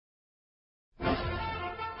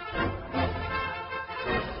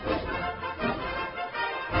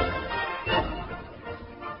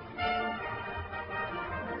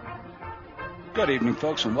Good evening,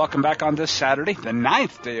 folks, and welcome back on this Saturday, the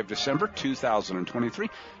 9th day of December, 2023.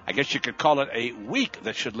 I guess you could call it a week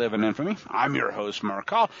that should live in infamy. I'm your host, Mark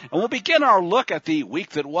Hall, and we'll begin our look at the week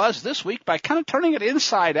that was this week by kind of turning it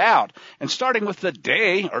inside out and starting with the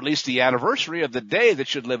day, or at least the anniversary of the day that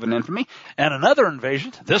should live in infamy, and another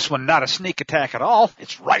invasion, this one not a sneak attack at all,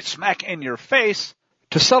 it's right smack in your face,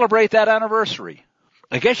 to celebrate that anniversary.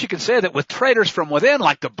 I guess you could say that with traitors from within,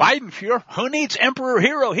 like the Biden Fuhrer, who needs Emperor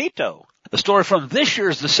Hirohito? The story from this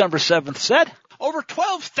year's December 7th said, over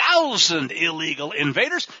 12,000 illegal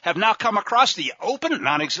invaders have now come across the open,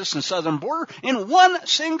 non-existent southern border in one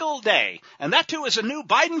single day. And that, too, is a new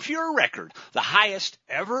Biden-Fuhrer record, the highest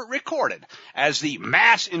ever recorded, as the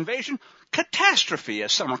mass invasion catastrophe,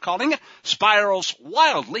 as some are calling it, spirals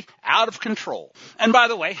wildly out of control. And by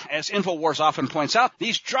the way, as InfoWars often points out,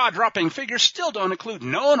 these jaw-dropping figures still don't include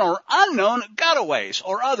known or unknown gotaways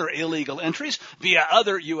or other illegal entries via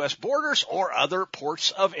other U.S. borders or other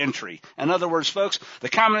ports of entry. In other words, folks, the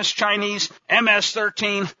Communist Chinese,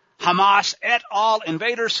 MS-13, Hamas et al.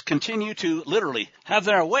 Invaders continue to literally have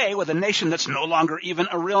their way with a nation that's no longer even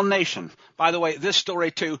a real nation. By the way, this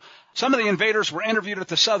story too, some of the invaders were interviewed at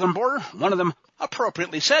the southern border. One of them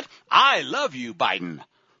appropriately said, "I love you, Biden.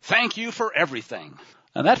 Thank you for everything."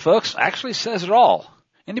 And that, folks, actually says it all.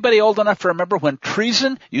 Anybody old enough to remember when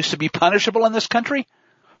treason used to be punishable in this country?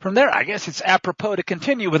 From there, I guess it's apropos to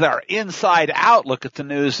continue with our inside-out look at the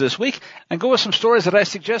news this week and go with some stories that I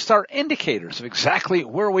suggest are indicators of exactly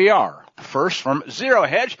where we are. First, from Zero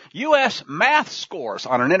Hedge, U.S. math scores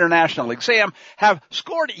on an international exam have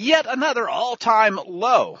scored yet another all-time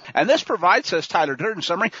low. And this provides, says Tyler Durden's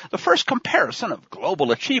summary, the first comparison of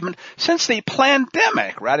global achievement since the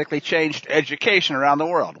pandemic radically changed education around the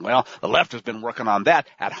world. Well, the left has been working on that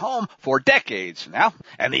at home for decades now,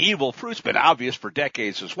 and the evil fruit's been obvious for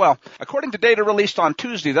decades as well. According to data released on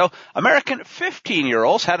Tuesday, though, American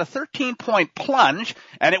 15-year-olds had a 13-point plunge,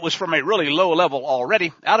 and it was from a really low level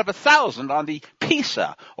already, out of 1,000 on the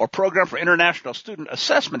PISA, or Program for International Student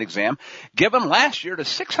Assessment exam, given last year to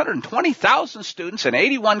 620,000 students in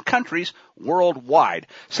 81 countries worldwide,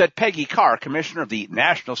 said Peggy Carr, commissioner of the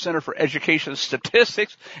National Center for Education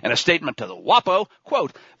Statistics, in a statement to the WAPO,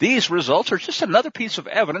 quote, "These results are just another piece of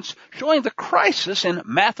evidence showing the crisis in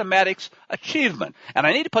mathematics achievement." And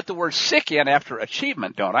I need to put the word sick in after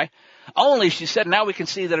achievement, don't I? Only, she said, now we can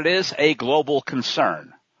see that it is a global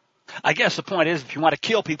concern. I guess the point is, if you want to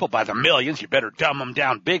kill people by the millions, you better dumb them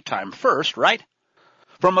down big time first, right?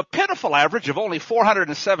 From a pitiful average of only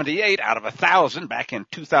 478 out of 1,000 back in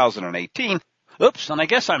 2018, oops, and I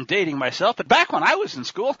guess I'm dating myself, but back when I was in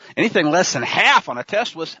school, anything less than half on a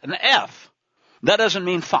test was an F. That doesn't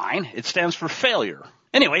mean fine, it stands for failure.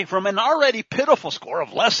 Anyway, from an already pitiful score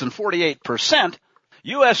of less than 48%,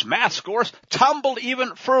 U.S. math scores tumbled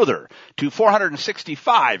even further to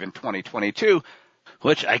 465 in 2022,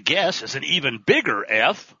 which I guess is an even bigger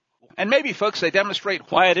F. And maybe, folks, they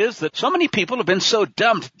demonstrate why it is that so many people have been so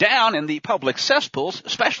dumbed down in the public cesspools,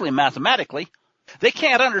 especially mathematically, they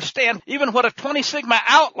can't understand even what a 20 sigma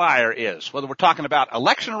outlier is, whether we're talking about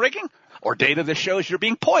election rigging or data that shows you're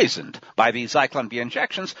being poisoned by the Zyklon B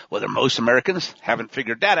injections, whether most Americans haven't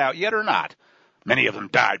figured that out yet or not. Many of them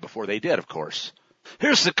died before they did, of course.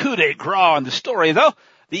 Here's the coup de grace on the story, though.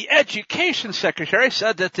 The Education Secretary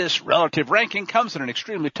said that this relative ranking comes at an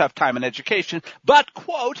extremely tough time in education, but,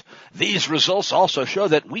 quote, "These results also show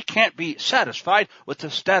that we can't be satisfied with the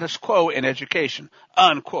status quo in education,"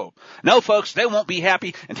 unquote. No, folks, they won't be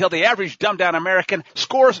happy until the average dumbed-down American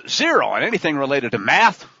scores 0 on anything related to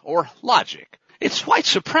math or logic. It's white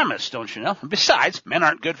supremacist, don't you know? And besides, men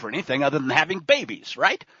aren't good for anything other than having babies,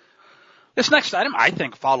 right? This next item, I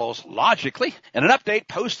think, follows logically. In an update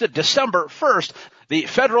posted December 1st, the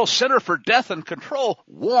Federal Center for Death and Control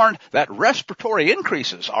warned that respiratory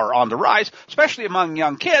increases are on the rise, especially among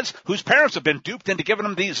young kids whose parents have been duped into giving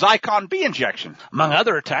them the Zyklon B injection, among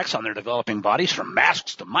other attacks on their developing bodies, from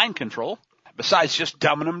masks to mind control, besides just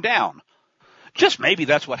dumbing them down. Just maybe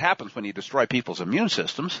that's what happens when you destroy people's immune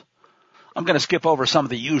systems. I'm going to skip over some of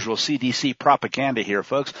the usual CDC propaganda here,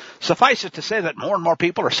 folks. Suffice it to say that more and more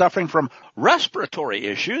people are suffering from respiratory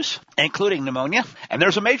issues, including pneumonia, and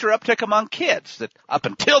there's a major uptick among kids that, up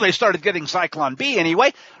until they started getting Zyklon B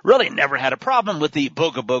anyway, really never had a problem with the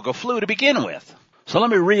boga flu to begin with. So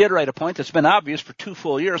let me reiterate a point that's been obvious for 2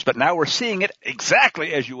 full years, but now we're seeing it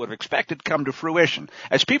exactly as you would have expected come to fruition.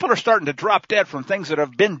 As people are starting to drop dead from things that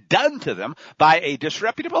have been done to them by a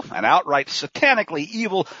disreputable and outright satanically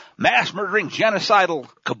evil, mass-murdering, genocidal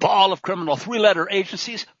cabal of criminal 3-letter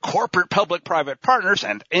agencies, corporate public-private partners,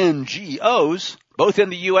 and NGOs, both in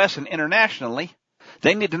the U.S. and internationally,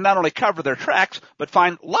 They need to not only cover their tracks, but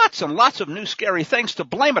find lots and lots of new scary things to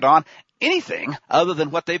blame it on, anything other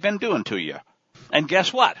than what they've been doing to you. And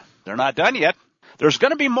guess what? They're not done yet. There's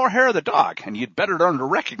going to be more hair of the dog, and you'd better learn to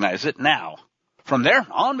recognize it now. From there,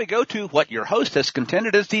 on we go to what your host has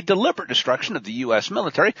contended is the deliberate destruction of the U.S.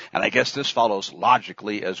 military, and I guess this follows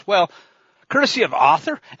logically as well, courtesy of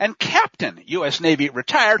author and captain, U.S. Navy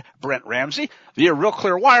retired Brent Ramsey, via Real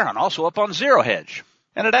Clear Wire and also up on Zero Hedge.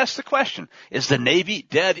 And it asks the question, is the Navy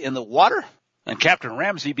dead in the water? And Captain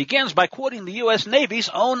Ramsey begins by quoting the U.S. Navy's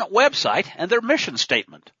own website and their mission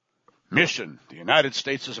statement. Mission: the United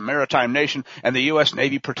States is a maritime nation, and the U.S.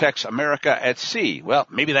 Navy protects America at sea. Well,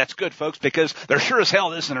 maybe that's good, folks, because there sure as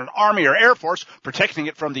hell isn't an Army or Air Force protecting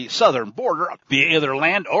it from the southern border via either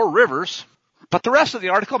land or rivers. But the rest of the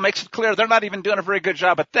article makes it clear they're not even doing a very good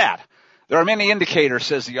job at that. There are many indicators,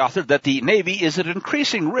 says the author, that the Navy is at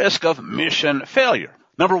increasing risk of mission failure.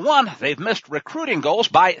 Number one, they've missed recruiting goals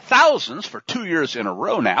by thousands for 2 years in a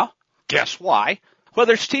row now. Guess why?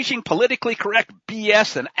 Whether it's teaching politically correct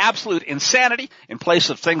BS and absolute insanity in place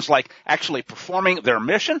of things like actually performing their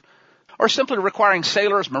mission, or simply requiring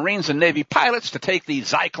sailors, Marines, and Navy pilots to take the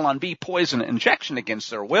Zyklon B poison injection against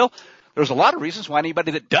their will, there's a lot of reasons why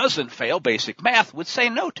anybody that doesn't fail basic math would say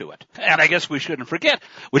no to it. And I guess we shouldn't forget,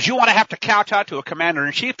 would you want to have to kowtow to a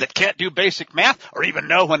commander-in-chief that can't do basic math or even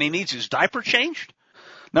know when he needs his diaper changed?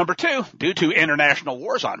 Number two, due to international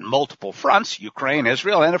wars on multiple fronts, Ukraine,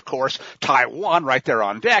 Israel, and of course Taiwan right there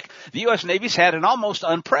on deck, the U.S. Navy's had an almost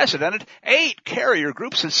unprecedented 8 carrier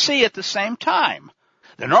groups at sea at the same time.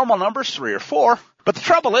 The normal number's 3 or 4, but the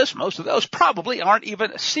trouble is most of those probably aren't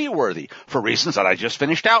even seaworthy for reasons that I just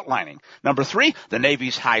finished outlining. Number 3, the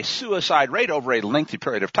Navy's high suicide rate over a lengthy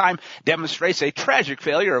period of time demonstrates a tragic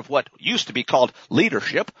failure of what used to be called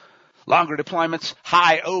leadership. Longer deployments,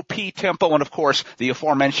 high OP tempo, and of course, the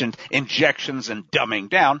aforementioned injections and dumbing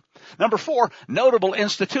down. Number 4, notable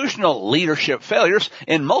institutional leadership failures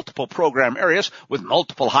in multiple program areas with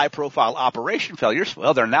multiple high-profile operation failures.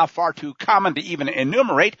 Well, they're now far too common to even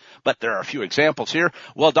enumerate, but there are a few examples here.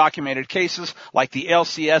 Well-documented cases like the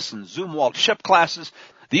LCS and Zumwalt ship classes,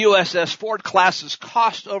 the USS Ford class's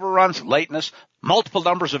cost overruns, lateness, multiple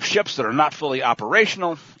numbers of ships that are not fully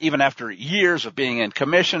operational, even after years of being in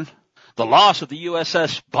commission. The loss of the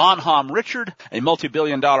USS Bonhomme Richard, a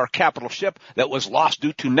multi-billion-dollar capital ship that was lost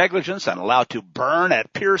due to negligence and allowed to burn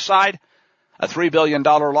at pierside. A $3 billion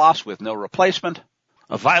loss with no replacement.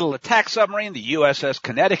 A vital attack submarine, the USS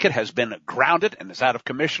Connecticut, has been grounded and is out of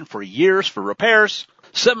commission for years for repairs.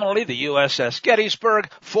 Similarly, the USS Gettysburg,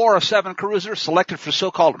 4 of 7 cruisers selected for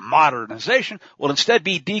so-called modernization, will instead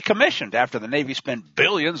be decommissioned after the Navy spent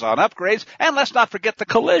billions on upgrades. And let's not forget the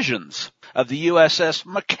collisions of the USS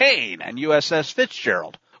McCain and USS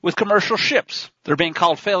Fitzgerald with commercial ships. They're being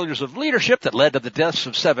called failures of leadership that led to the deaths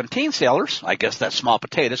of 17 sailors. I guess that's small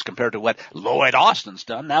potatoes compared to what Lloyd Austin's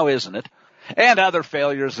done, now isn't it? And other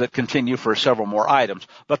failures that continue for several more items.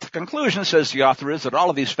 But the conclusion, says the author, is that all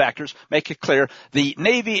of these factors make it clear the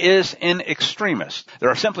Navy is in extremis. There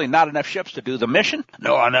are simply not enough ships to do the mission,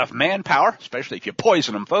 nor enough manpower, especially if you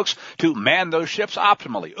poison them, folks, to man those ships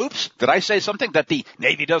optimally. Oops, did I say something that the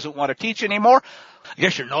Navy doesn't want to teach anymore? I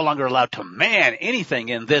guess you're no longer allowed to man anything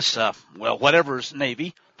in this, whatever's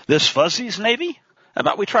Navy. This Fuzzy's Navy? How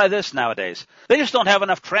about we try this nowadays? They just don't have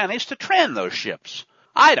enough trannies to tran those ships.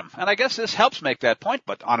 Item, and I guess this helps make that point,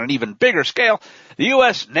 but on an even bigger scale, the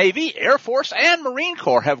U.S. Navy, Air Force, and Marine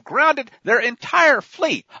Corps have grounded their entire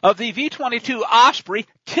fleet of the V-22 Osprey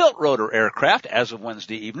tilt-rotor aircraft as of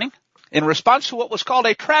Wednesday evening in response to what was called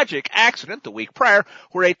a tragic accident the week prior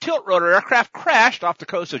where a tilt-rotor aircraft crashed off the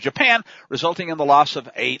coast of Japan, resulting in the loss of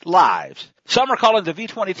 8 lives. Some are calling the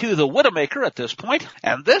V-22 the Widowmaker at this point,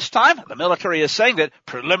 and this time the military is saying that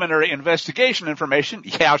preliminary investigation information,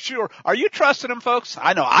 yeah, sure, are you trusting them, folks?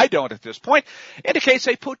 I know I don't at this point, indicates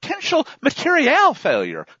a potential material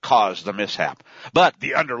failure caused the mishap. But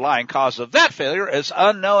the underlying cause of that failure is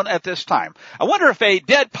unknown at this time. I wonder if a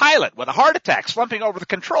dead pilot with a heart attack slumping over the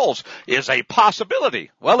controls is a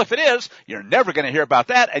possibility. Well, if it is, you're never going to hear about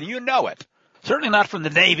that, and you know it. Certainly not from the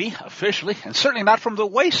Navy, officially, and certainly not from the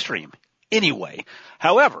waste stream. Anyway,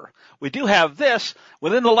 however, we do have this.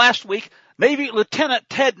 Within the last week, Navy Lieutenant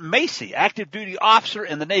Ted Macy, active duty officer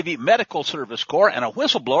in the Navy Medical Service Corps and a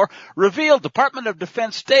whistleblower, revealed Department of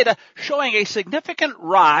Defense data showing a significant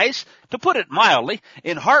rise, to put it mildly,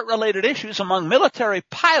 in heart-related issues among military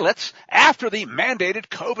pilots after the mandated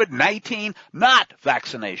COVID-19 not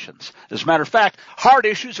vaccinations. As a matter of fact, heart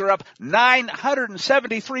issues are up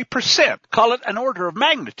 973%, call it an order of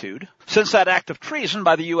magnitude, since that act of treason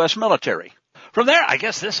by the U.S. military. From there, I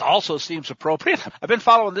guess this also seems appropriate. I've been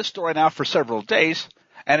following this story now for several days,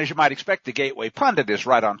 and as you might expect, the Gateway Pundit is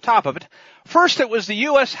right on top of it. First, it was the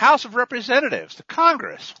U.S. House of Representatives, the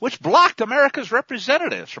Congress, which blocked America's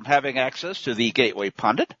representatives from having access to the Gateway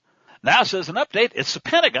Pundit. Now, says an update, it's the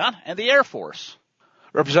Pentagon and the Air Force.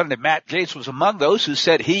 Representative Matt Gaetz was among those who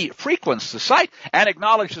said he frequents the site and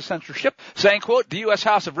acknowledged the censorship, saying, quote, the U.S.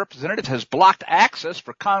 House of Representatives has blocked access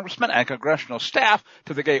for congressmen and congressional staff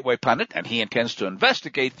to the Gateway Pundit, and he intends to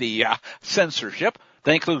investigate the censorship.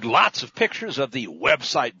 They include lots of pictures of the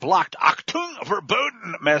website blocked Achtung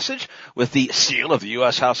verboten message with the seal of the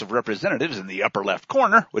U.S. House of Representatives in the upper left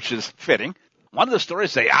corner, which is fitting. One of the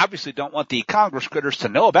stories they obviously don't want the Congress critters to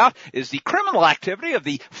know about is the criminal activity of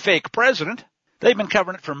the fake president. They've been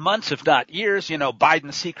covering it for months, if not years. You know,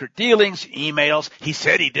 Biden's secret dealings, emails. He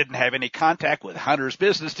said he didn't have any contact with Hunter's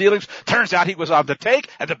business dealings. Turns out he was on the take,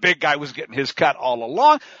 and the big guy was getting his cut all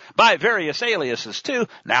along by various aliases, too,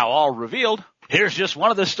 now all revealed. Here's just one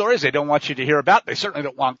of the stories they don't want you to hear about. They certainly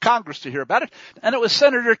don't want Congress to hear about it. And it was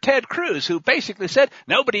Senator Ted Cruz who basically said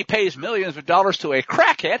nobody pays millions of dollars to a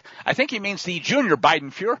crackhead. I think he means the junior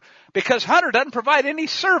Biden Fuhrer, because Hunter doesn't provide any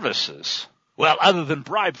services. Well, other than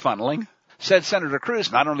bribe funneling. Said Senator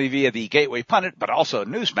Cruz, not only via the Gateway Pundit, but also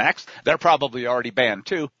Newsmax. They're probably already banned,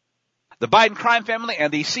 too. The Biden crime family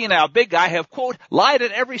and the senile big guy have, quote, lied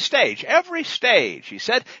at every stage. Every stage, he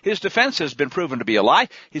said. His defense has been proven to be a lie.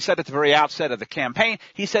 He said at the very outset of the campaign,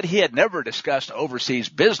 he said he had never discussed overseas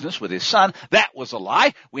business with his son. That was a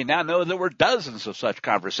lie. We now know there were dozens of such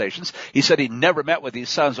conversations. He said he never met with his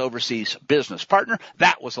son's overseas business partner.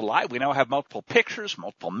 That was a lie. We now have multiple pictures,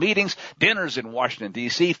 multiple meetings, dinners in Washington,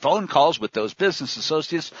 D.C., phone calls with those business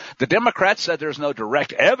associates. The Democrats said there's no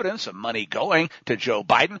direct evidence of money going to Joe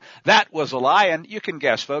Biden. That was a lie, and you can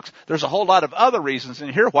guess, folks, there's a whole lot of other reasons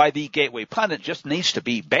in here why the Gateway Pundit just needs to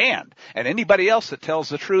be banned, and anybody else that tells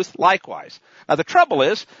the truth likewise. Now, the trouble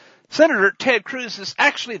is, Senator Ted Cruz is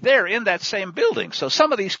actually there in that same building, so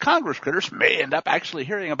some of these Congress critters may end up actually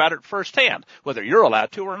hearing about it firsthand, whether you're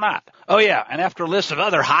allowed to or not. Oh, yeah, and after a list of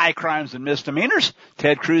other high crimes and misdemeanors,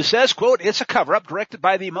 Ted Cruz says, quote, it's a cover-up directed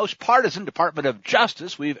by the most partisan Department of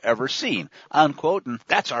Justice we've ever seen, unquote, and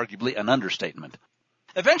that's arguably an understatement.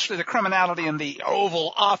 Eventually, the criminality in the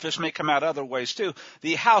Oval Office may come out other ways, too.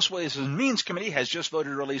 The House Ways and Means Committee has just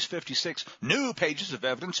voted to release 56 new pages of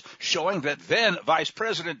evidence showing that then Vice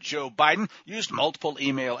President Joe Biden used multiple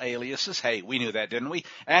email aliases, hey, we knew that, didn't we,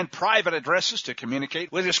 and private addresses to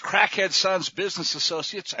communicate with his crackhead son's business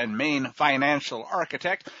associates and main financial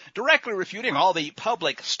architect, directly refuting all the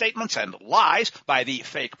public statements and lies by the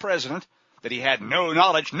fake president. That he had no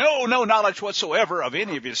knowledge whatsoever of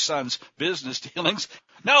any of his son's business dealings.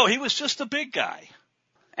 No, he was just a big guy.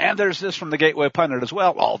 And there's this from the Gateway Pundit as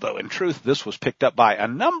well, although in truth this was picked up by a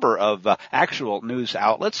number of actual news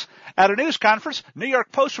outlets. At a news conference, New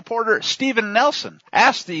York Post reporter Stephen Nelson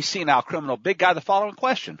asked the senile criminal big guy the following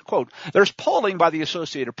question, quote, there's polling by the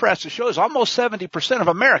Associated Press that shows almost 70% of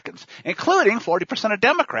Americans, including 40% of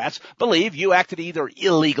Democrats, believe you acted either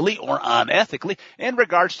illegally or unethically in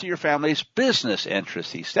regards to your family's business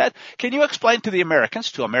interests, he said. Can you explain to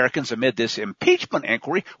Americans amid this impeachment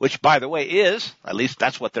inquiry, which, by the way, is, at least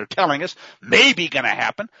that's what they're telling us, maybe going to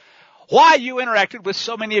happen, why you interacted with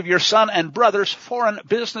so many of your son and brother's foreign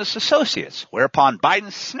business associates, whereupon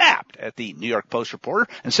Biden snapped at the New York Post reporter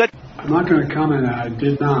and said, I'm not going to comment on it. I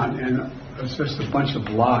did not, and it's just a bunch of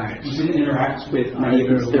lies. You didn't interact with many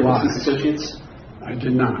of their business associates? I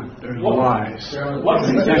did not. There's lies.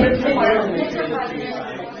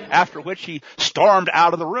 After which he stormed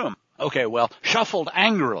out of the room. Okay, well, shuffled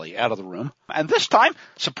angrily out of the room. And this time,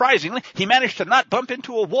 surprisingly, he managed to not bump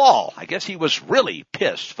into a wall. I guess he was really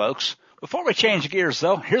pissed, folks. Before we change gears,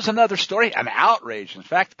 though, here's another story, an outrage, in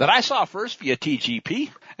fact, that I saw first via TGP,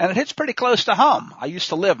 and it hits pretty close to home. I used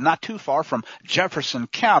to live not too far from Jefferson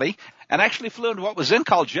County, and actually flew into what was then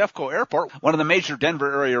called Jeffco Airport, one of the major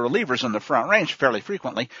Denver area relievers in the Front Range fairly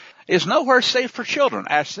frequently, is nowhere safe for children.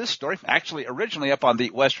 As this story, actually originally up on the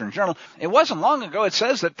Western Journal, it wasn't long ago it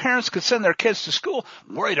says that parents could send their kids to school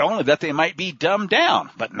worried only that they might be dumbed down,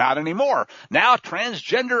 but not anymore. Now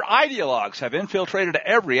transgender ideologues have infiltrated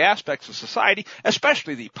every aspect of society,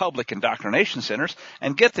 especially the public indoctrination centers.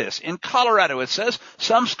 And get this, in Colorado it says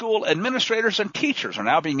some school administrators and teachers are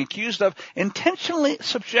now being accused of intentionally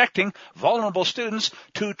subjecting vulnerable students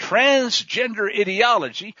to transgender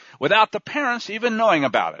ideology without the parents even knowing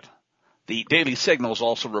about it. The Daily Signal is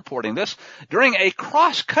also reporting this. During a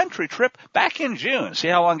cross-country trip back in June, see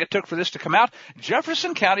how long it took for this to come out?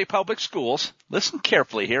 Jefferson County Public Schools, listen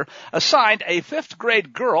carefully here, assigned a 5th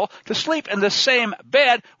grade girl to sleep in the same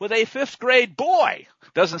bed with a 5th grade boy.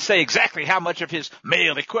 Doesn't say exactly how much of his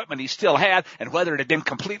male equipment he still had and whether it had been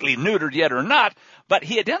completely neutered yet or not, but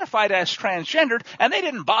he identified as transgendered, and they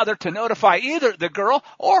didn't bother to notify either the girl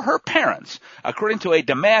or her parents, according to a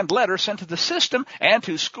demand letter sent to the system and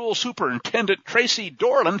to School Superintendent Tracy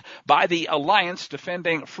Dorland by the Alliance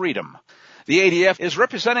Defending Freedom. The ADF is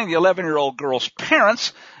representing the 11-year-old girl's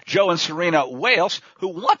parents, Joe and Serena Wales, who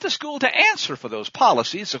want the school to answer for those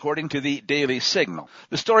policies, according to the Daily Signal.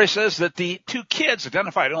 The story says that the two kids,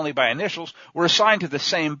 identified only by initials, were assigned to the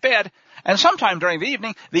same bed, and sometime during the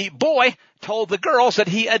evening, the boy told the girls that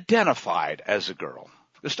he identified as a girl.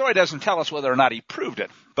 The story doesn't tell us whether or not he proved it,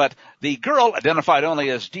 but the girl, identified only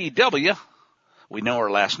as DW, we know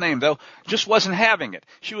her last name, though, just wasn't having it.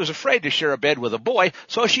 She was afraid to share a bed with a boy,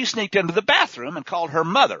 so she sneaked into the bathroom and called her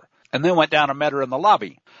mother, and then went down and met her in the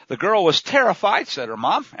lobby. The girl was terrified, said her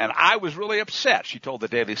mom, and I was really upset, she told the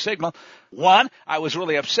Daily Signal. One, I was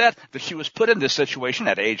really upset that she was put in this situation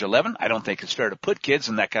at age 11. I don't think it's fair to put kids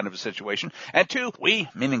in that kind of a situation. And two, we,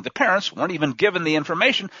 meaning the parents, weren't even given the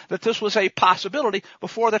information that this was a possibility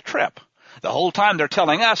before the trip. The whole time they're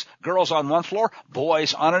telling us, girls on one floor,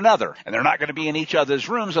 boys on another, and they're not going to be in each other's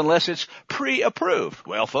rooms unless it's pre-approved.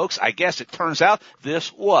 Well, folks, I guess it turns out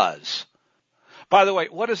this was. By the way,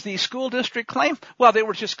 what does the school district claim? Well, they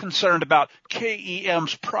were just concerned about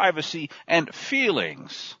KEM's privacy and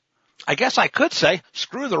feelings. I guess I could say,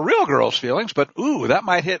 screw the real girl's feelings, but ooh, that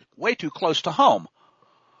might hit way too close to home.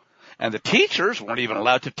 And the teachers weren't even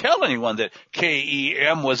allowed to tell anyone that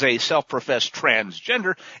KEM was a self-professed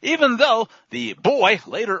transgender, even though the boy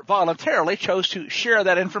later voluntarily chose to share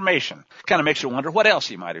that information. Kind of makes you wonder what else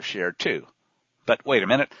he might have shared, too. But wait a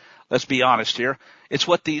minute. Let's be honest here. It's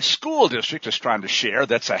what the school district is trying to share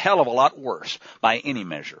that's a hell of a lot worse by any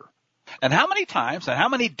measure. And how many times and how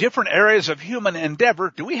many different areas of human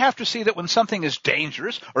endeavor do we have to see that when something is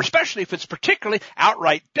dangerous, or especially if it's particularly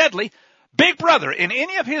outright deadly, Big Brother, in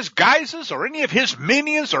any of his guises or any of his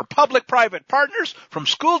minions or public-private partners, from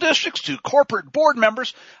school districts to corporate board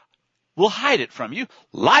members, will hide it from you,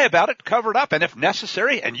 lie about it, cover it up, and if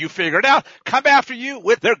necessary, and you figure it out, come after you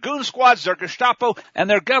with their goon squads, their Gestapo, and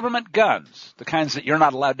their government guns, the kinds that you're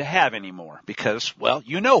not allowed to have anymore, because, well,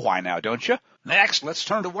 you know why now, don't you? Next, let's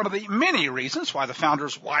turn to one of the many reasons why the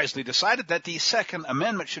founders wisely decided that the Second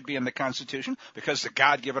Amendment should be in the Constitution, because the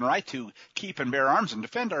God-given right to keep and bear arms and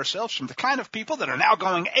defend ourselves from the kind of people that are now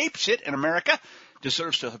going apeshit in America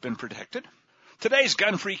deserves to have been protected. Today's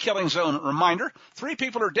gun-free killing zone reminder, 3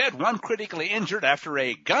 people are dead, 1 critically injured after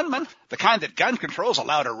a gunman, the kind that gun control's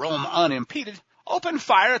allowed to roam unimpeded, opened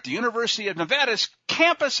fire at the University of Nevada's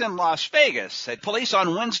campus in Las Vegas, said police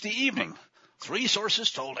on Wednesday evening. 3 sources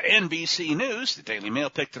told NBC News, the Daily Mail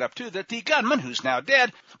picked it up too, that the gunman, who's now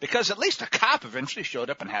dead, because at least a cop eventually showed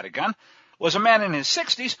up and had a gun, was a man in his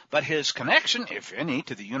 60s, but his connection, if any,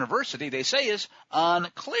 to the university, they say, is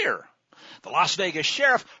unclear. The Las Vegas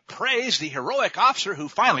sheriff praised the heroic officer who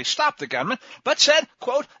finally stopped the gunman, but said,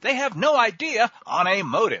 quote, they have no idea on a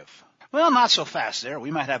motive. Well, not so fast there.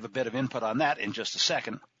 We might have a bit of input on that in just a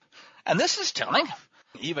second. And this is telling.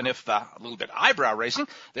 Even if a little bit eyebrow-raising,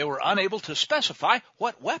 they were unable to specify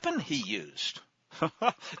what weapon he used.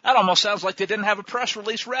 That almost sounds like they didn't have a press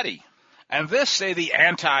release ready. And this, say the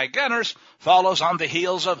anti-gunners, follows on the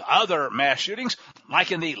heels of other mass shootings,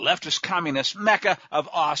 like in the leftist communist mecca of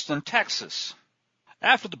Austin, Texas.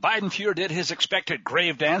 After the Biden Fuhrer did his expected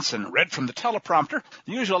grave dance and read from the teleprompter,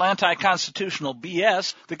 the usual anti-constitutional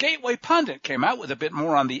BS, the Gateway pundit came out with a bit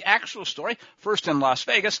more on the actual story, first in Las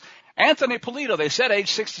Vegas. Anthony Polito, they said, age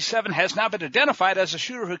 67, has now been identified as a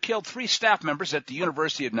shooter who killed 3 staff members at the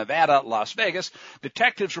University of Nevada, Las Vegas.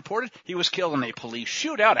 Detectives reported he was killed in a police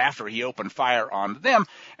shootout after he opened fire on them,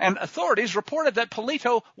 and authorities reported that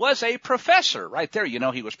Polito was a professor. Right there, you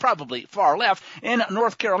know, he was probably far left in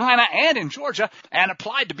North Carolina and in Georgia, and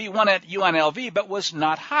applied to be one at UNLV, but was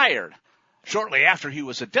not hired. Shortly after he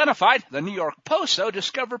was identified, the New York Post, though,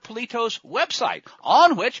 discovered Polito's website,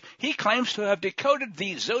 on which he claims to have decoded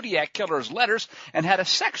the Zodiac Killer's letters and had a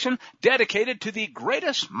section dedicated to the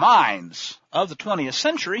greatest minds of the 20th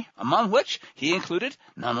century, among which he included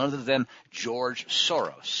none other than George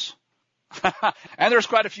Soros. And there's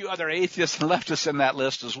quite a few other atheists and leftists in that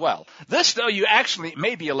list as well. This, though, you actually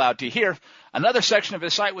may be allowed to hear. Another section of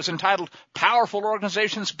his site was entitled Powerful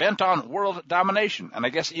Organizations Bent on World Domination, and I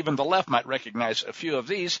guess even the left might recognize a few of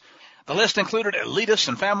these. The list included elitists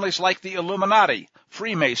and families like the Illuminati,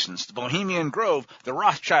 Freemasons, the Bohemian Grove, the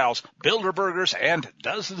Rothschilds, Bilderbergers, and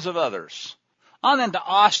dozens of others. On then to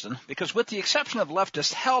Austin, because with the exception of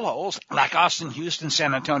leftist hellholes like Austin, Houston,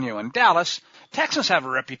 San Antonio, and Dallas, Texans have a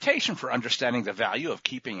reputation for understanding the value of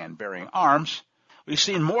keeping and bearing arms. We've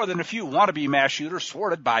seen more than a few wannabe mass shooters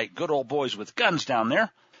thwarted by good old boys with guns down there.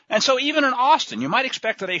 And so even in Austin, you might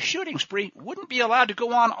expect that a shooting spree wouldn't be allowed to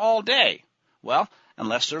go on all day. Well,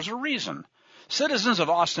 unless there's a reason. Citizens of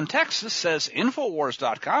Austin, Texas, says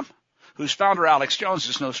Infowars.com, whose founder Alex Jones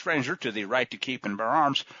is no stranger to the right to keep and bear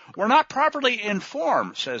arms, were not properly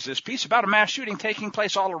informed, says this piece, about a mass shooting taking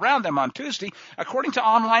place all around them on Tuesday, according to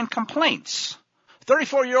online complaints.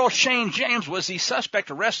 34-year-old Shane James was the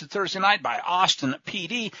suspect arrested Thursday night by Austin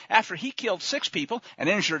PD after he killed 6 people and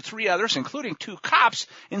injured 3 others, including 2 cops,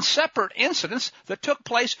 in separate incidents that took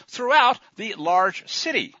place throughout the large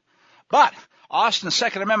city. But Austin's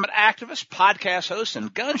Second Amendment activist, podcast host,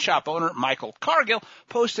 and gun shop owner Michael Cargill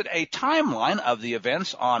posted a timeline of the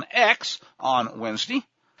events on X on Wednesday,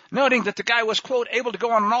 noting that the guy was, quote, able to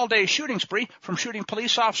go on an all-day shooting spree from shooting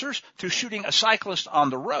police officers to shooting a cyclist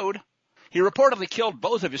on the road. He reportedly killed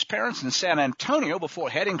both of his parents in San Antonio before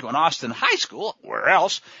heading to an Austin high school, where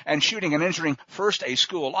else, and shooting and injuring first a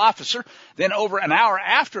school officer. Then over an hour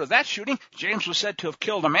after that shooting, James was said to have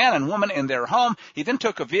killed a man and woman in their home. He then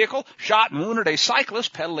took a vehicle, shot and wounded a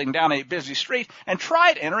cyclist pedaling down a busy street, and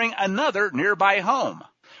tried entering another nearby home,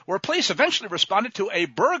 where police eventually responded to a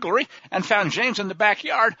burglary and found James in the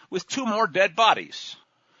backyard with 2 more dead bodies.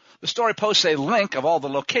 The story posts a link of all the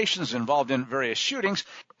locations involved in various shootings,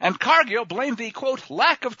 and Cargill blamed the, quote,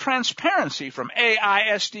 lack of transparency from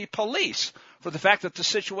AISD police for the fact that the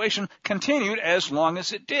situation continued as long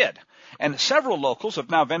as it did. And several locals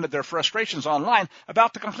have now vented their frustrations online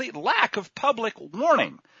about the complete lack of public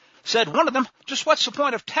warning. Said one of them, just what's the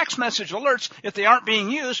point of text message alerts if they aren't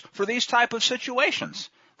being used for these type of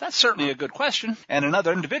situations? That's certainly a good question, and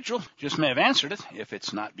another individual just may have answered it if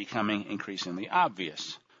it's not becoming increasingly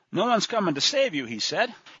obvious. No one's coming to save you, he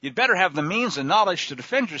said. You'd better have the means and knowledge to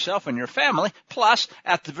defend yourself and your family, plus,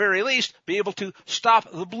 at the very least, be able to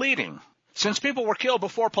stop the bleeding. Since people were killed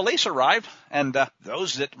before police arrived, and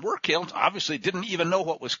those that were killed obviously didn't even know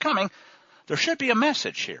what was coming, there should be a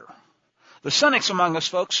message here. The cynics among us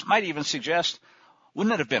folks might even suggest,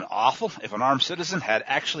 wouldn't it have been awful if an armed citizen had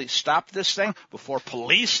actually stopped this thing before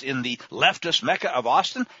police in the leftist mecca of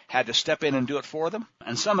Austin had to step in and do it for them,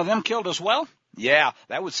 and some of them killed as well? Yeah,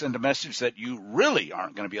 that would send a message that you really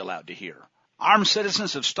aren't going to be allowed to hear. Armed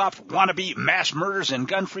citizens have stopped wannabe mass murders in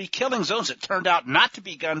gun-free killing zones that turned out not to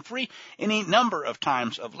be gun-free any number of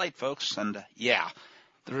times of late, folks. And, yeah,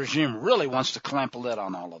 the regime really wants to clamp a lid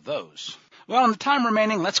on all of those. Well, in the time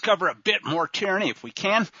remaining, let's cover a bit more tyranny if we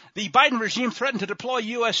can. The Biden regime threatened to deploy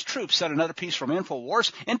U.S. troops, said another piece from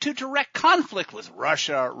InfoWars, into direct conflict with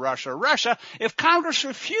Russia, if Congress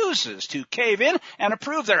refuses to cave in and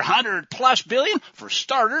approve their $100+ billion, for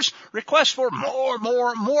starters, request for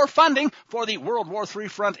more funding for the World War III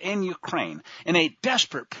front in Ukraine, in a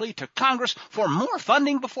desperate plea to Congress for more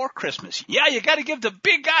funding before Christmas. Yeah, you got to give the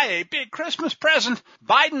big guy a big Christmas present.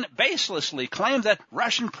 Biden baselessly claimed that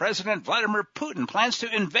Russian President Vladimir Putin plans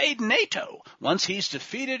to invade NATO once he's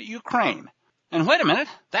defeated Ukraine. And wait a minute,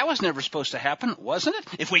 that was never supposed to happen, wasn't it?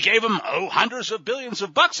 If we gave him, hundreds of billions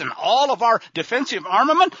of bucks and all of our defensive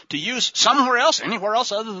armament to use somewhere else, anywhere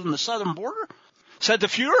else other than the southern border? Said the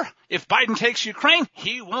Fuhrer, if Biden takes Ukraine,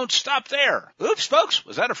 he won't stop there. Oops, folks,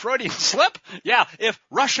 was that a Freudian slip? Yeah, if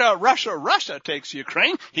Russia takes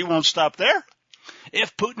Ukraine, he won't stop there.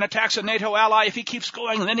 If Putin attacks a NATO ally, if he keeps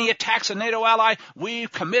going, then he attacks a NATO ally,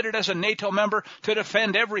 we've committed as a NATO member to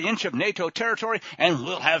defend every inch of NATO territory, and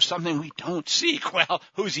we'll have something we don't seek. Well,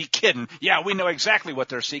 who's he kidding? Yeah, we know exactly what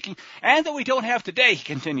they're seeking. And that we don't have today, he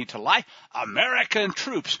continued to lie, American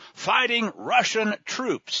troops fighting Russian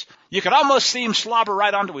troops. You could almost see him slobber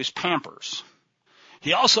right onto his Pampers.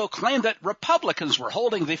 He also claimed that Republicans were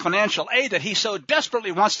holding the financial aid that he so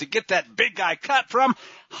desperately wants to get that big guy cut from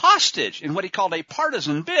hostage in what he called a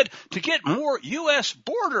partisan bid to get more U.S.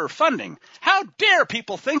 border funding. How dare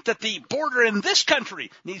people think that the border in this country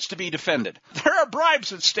needs to be defended? There are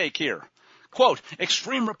bribes at stake here. Quote,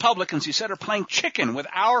 extreme Republicans, he said, are playing chicken with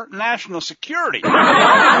our national security.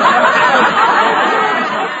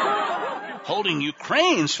 Holding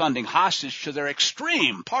Ukraine's funding hostage to their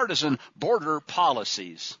extreme partisan border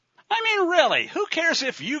policies. I mean, really, who cares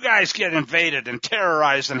if you guys get invaded and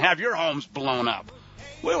terrorized and have your homes blown up?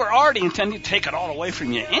 We were already intending to take it all away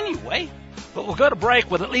from you anyway. But we'll go to break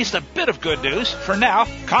with at least a bit of good news. For now,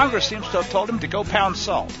 Congress seems to have told him to go pound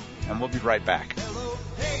salt. And we'll be right back.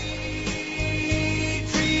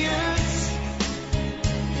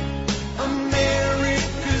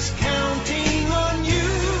 America's counting on you.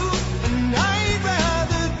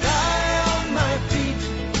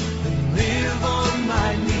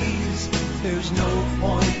 There's no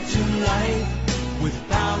point to life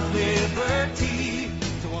without liberty,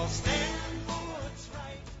 so I'll stand for what's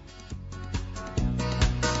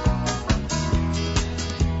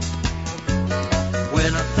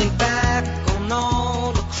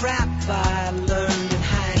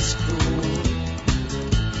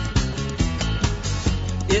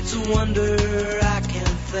It's a wonder I can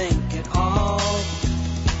think at all.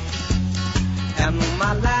 And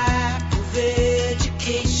my lack of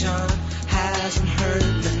education hasn't hurt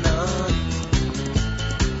me none.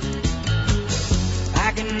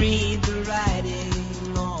 I can read the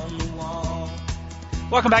writing on the wall.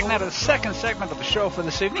 Welcome back now to the second segment of the show for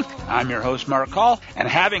this evening. I'm your host, Mark Call, and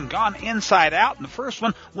having gone inside out in the first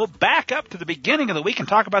one, we'll back up to the beginning of the week and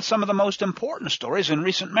talk about some of the most important stories in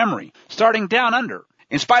recent memory, starting down under.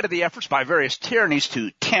 In spite of the efforts by various tyrannies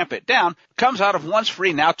to tamp it down, comes out of once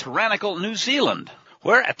free, now tyrannical New Zealand,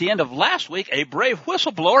 where at the end of last week, a brave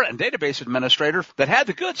whistleblower and database administrator that had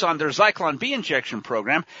the goods on their Zyklon B injection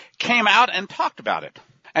program came out and talked about it.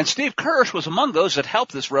 And Steve Kirsch was among those that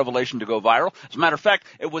helped this revelation to go viral. As a matter of fact,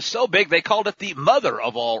 it was so big they called it the mother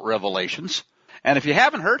of all revelations. And if you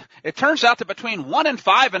haven't heard, it turns out that between 1 in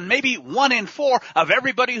 5 and maybe 1 in 4 of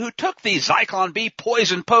everybody who took the Zyklon B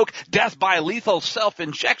poison poke death by lethal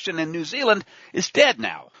self-injection in New Zealand is dead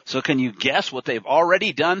now. So can you guess what they've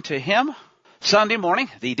already done to him? Sunday morning,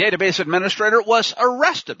 the database administrator was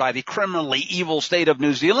arrested by the criminally evil state of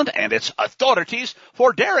New Zealand and its authorities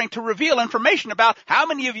for daring to reveal information about how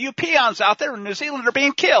many of you peons out there in New Zealand are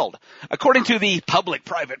being killed. According to the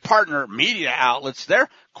public-private partner media outlets there,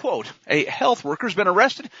 quote, a health worker's been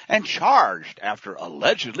arrested and charged after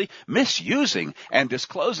allegedly misusing and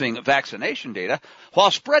disclosing vaccination data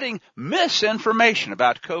while spreading misinformation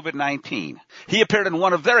about COVID-19. He appeared in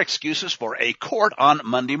one of their excuses for a court on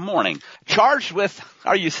Monday morning, charged with,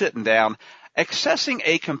 are you sitting down, accessing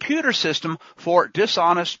a computer system for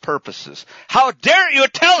dishonest purposes. How dare you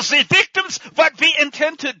tell the victims what we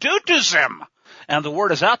intend to do to them? And the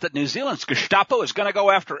word is out that New Zealand's Gestapo is going to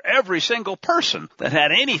go after every single person that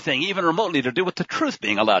had anything even remotely to do with the truth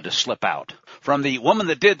being allowed to slip out. From the woman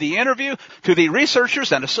that did the interview, to the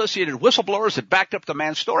researchers and associated whistleblowers that backed up the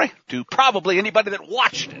man's story, to probably anybody that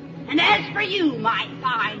watched it. And as for you, my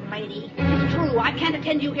fine lady, it's true, I can't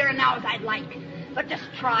attend you here and now as I'd like, but just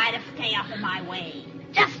try to stay out of my way.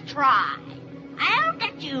 Just try. I'll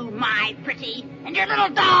get you, my pretty, and your little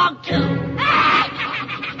dog, too.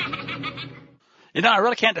 You know, I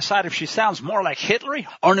really can't decide if she sounds more like Hitler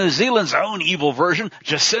or New Zealand's own evil version,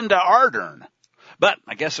 Jacinda Ardern. But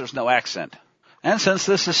I guess there's no accent. And since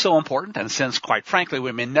this is so important, and since, quite frankly,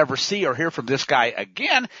 we may never see or hear from this guy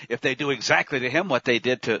again if they do exactly to him what they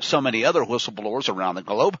did to so many other whistleblowers around the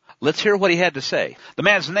globe, let's hear what he had to say. The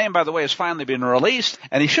man's name, by the way, has finally been released,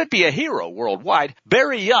 and he should be a hero worldwide.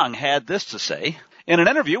 Barry Young had this to say in an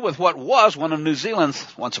interview with what was one of New Zealand's,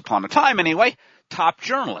 once upon a time anyway, top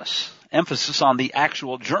journalists. Emphasis on the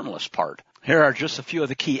actual journalist part. Here are just a few of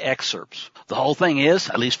the key excerpts. The whole thing is,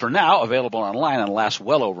 at least for now, available online and lasts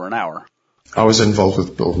well over an hour. I was involved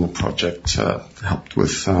with building a project, helped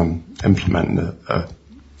with implementing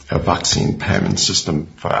a vaccine payment system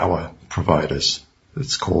for our providers.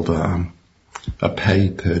 It's called a pay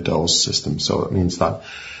per dose system. So it means that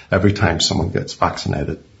every time someone gets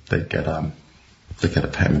vaccinated, they get a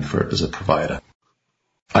payment for it as a provider.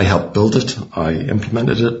 I helped build it. I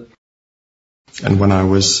implemented it. And when I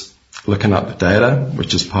was looking at the data,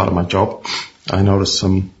 which is part of my job, I noticed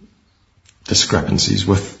some discrepancies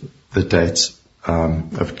with the dates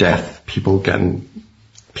of death, people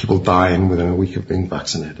dying within a week of being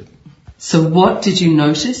vaccinated. So what did you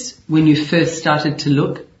notice when you first started to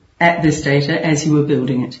look at this data as you were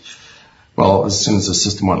building it? Well, as soon as the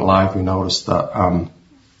system went live, we noticed that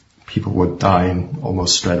people were dying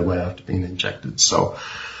almost straight away after being injected. So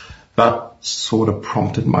that sort of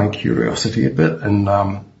prompted my curiosity a bit,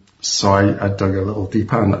 and so I dug a little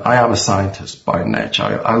deeper. And I am a scientist by nature.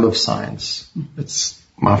 I love science. It's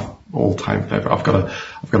my all-time favorite. I've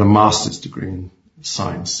got a master's degree in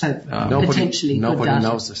science. Potentially nobody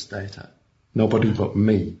knows this data. Nobody but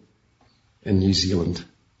me in New Zealand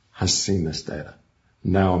has seen this data.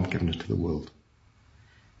 Now I'm giving it to the world.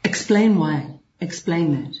 Explain why.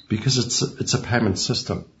 Explain that. Because it's a payment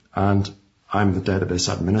system, and I'm the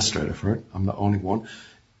database administrator for it. I'm the only one.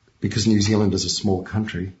 Because New Zealand is a small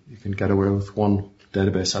country, you can get away with one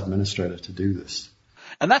database administrator to do this.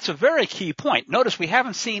 And that's a very key point. Notice we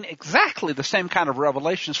haven't seen exactly the same kind of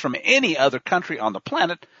revelations from any other country on the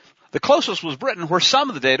planet. The closest was Britain, where some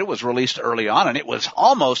of the data was released early on, and it was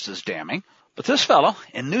almost as damning. But this fellow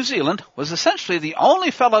in New Zealand was essentially the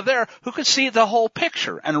only fellow there who could see the whole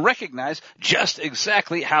picture and recognize just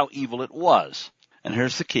exactly how evil it was. And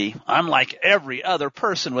here's the key. Unlike every other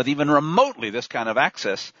person with even remotely this kind of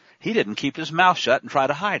access, he didn't keep his mouth shut and try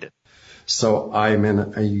to hide it. So I'm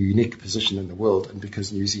in a unique position in the world, and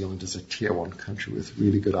because New Zealand is a tier 1 country with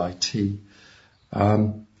really good IT,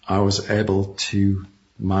 I was able to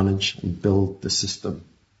manage and build the system.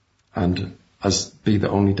 And be the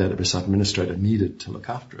only database administrator needed to look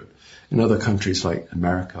after it. In other countries like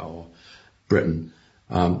America or Britain,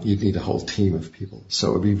 you'd need a whole team of people. So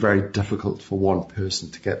it would be very difficult for one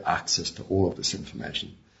person to get access to all of this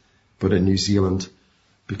information. But in New Zealand,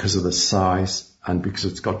 because of the size and because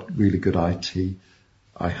it's got really good IT,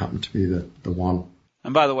 I happen to be the one.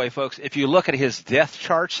 And by the way, folks, if you look at his death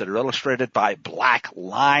charts that are illustrated by black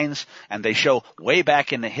lines, and they show way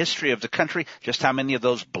back in the history of the country just how many of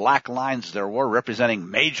those black lines there were representing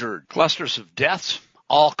major clusters of deaths,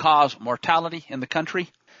 all-cause mortality in the country,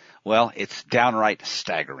 well, it's downright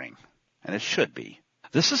staggering. And it should be.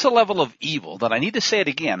 This is a level of evil that, I need to say it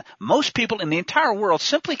again, most people in the entire world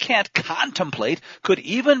simply can't contemplate could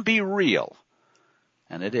even be real.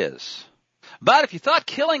 And it is. But if you thought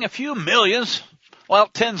killing a few millions, well,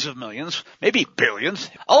 tens of millions, maybe billions,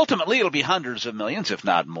 ultimately it'll be hundreds of millions, if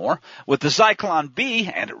not more, with the Zyklon B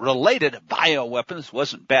and related bioweapons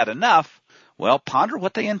wasn't bad enough, well, ponder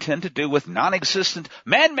what they intend to do with non-existent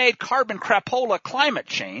man-made carbon crapola climate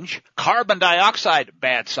change, carbon dioxide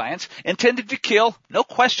bad science, intended to kill, no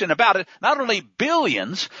question about it, not only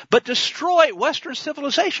billions, but destroy Western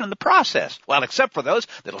civilization in the process. Well, except for those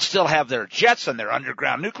that'll still have their jets and their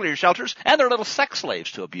underground nuclear shelters and their little sex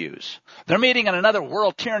slaves to abuse. They're meeting in another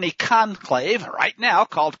world tyranny conclave right now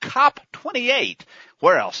called COP28.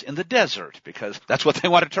 Where else? In the desert, because that's what they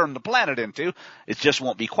want to turn the planet into. It just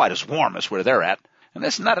won't be quite as warm as where they're at. And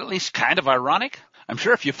isn't that at least kind of ironic? I'm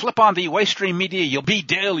sure if you flip on the waste-stream media, you'll be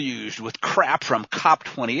deluged with crap from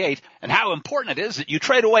COP28 and how important it is that you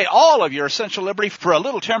trade away all of your essential liberty for a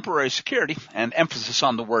little temporary security, and emphasis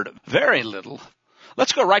on the word very little.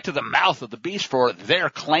 Let's go right to the mouth of the beast for their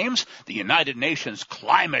claims. The United Nations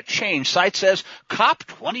Climate Change site says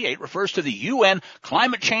COP28 refers to the UN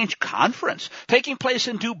Climate Change Conference taking place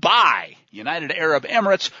in Dubai, United Arab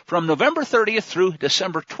Emirates, from November 30th through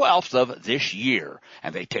December 12th of this year.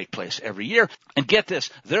 And they take place every year. And get this,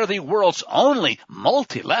 they're the world's only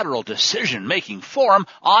multilateral decision-making forum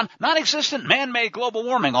on non-existent man-made global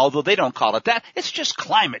warming, although they don't call it that. It's just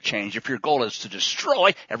climate change if your goal is to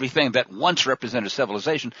destroy everything that once represented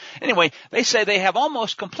civilization. Anyway, they say they have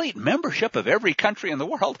almost complete membership of every country in the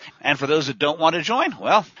world. And for those that don't want to join,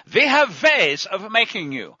 well, they have ways of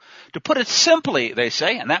making you. To put it simply, they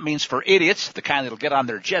say, and that means for idiots, the kind that'll get on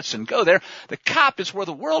their jets and go there, the COP is where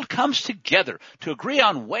the world comes together to agree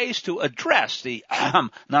on ways to address the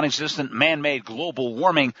non-existent man-made global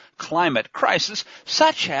warming climate crisis,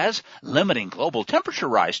 such as limiting global temperature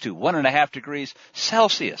rise to 1.5 degrees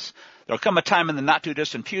Celsius. There'll come a time in the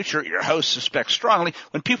not-too-distant future, your host suspects strongly,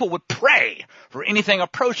 when people would pray for anything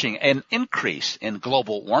approaching an increase in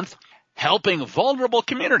global warmth, helping vulnerable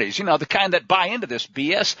communities, the kind that buy into this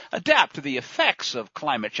BS, adapt to the effects of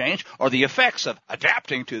climate change or the effects of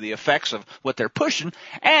adapting to the effects of what they're pushing,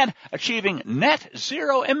 and achieving net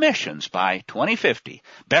zero emissions by 2050.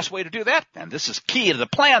 Best way to do that, and this is key to the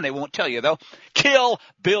plan, they won't tell you though, kill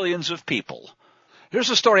billions of people. Here's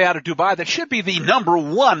a story out of Dubai that should be the number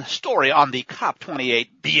one story on the COP28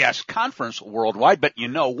 BS conference worldwide, but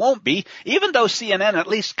won't be, even though CNN at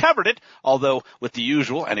least covered it, although with the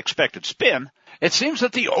usual and expected spin. It seems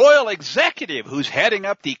that the oil executive who's heading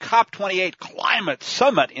up the COP28 climate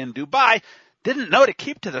summit in Dubai didn't know to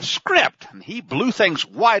keep to the script, and he blew things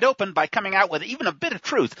wide open by coming out with even a bit of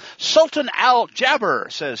truth. Sultan Al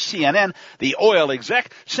Jaber, says CNN, the oil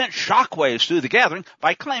exec, sent shockwaves through the gathering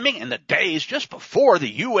by claiming in the days just before the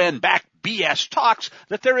UN-backed BS talks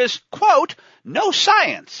that there is, quote, no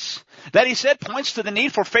science. That, he said, points to the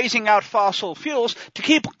need for phasing out fossil fuels to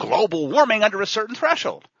keep global warming under a certain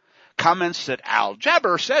threshold. Comments that Al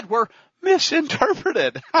Jaber said were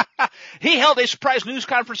misinterpreted. He held a surprise news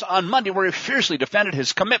conference on Monday where he fiercely defended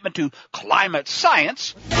his commitment to climate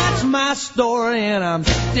science. That's my story and I'm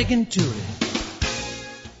sticking to it.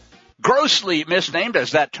 Grossly misnamed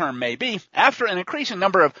as that term may be, after an increasing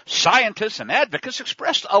number of scientists and advocates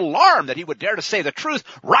expressed alarm that he would dare to say the truth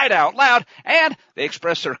right out loud, and they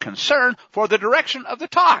expressed their concern for the direction of the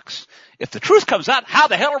talks. If the truth comes out, how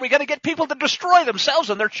the hell are we going to get people to destroy themselves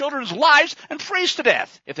and their children's lives and freeze to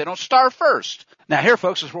death if they don't starve first? Now here,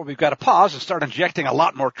 folks, is where we've got to pause and start injecting a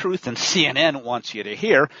lot more truth than CNN wants you to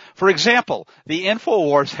hear. For example, the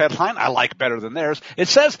InfoWars headline, I like better than theirs, it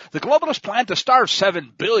says the globalist plan to starve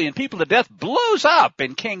 7 billion people to death blows up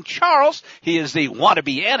in King Charles, he is the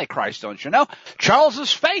wannabe Antichrist, don't you know,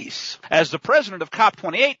 Charles's face as the president of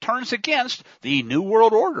COP28 turns against the New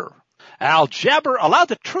World Order. Al Jaber allowed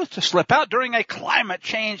the truth to slip out during a climate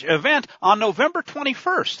change event on November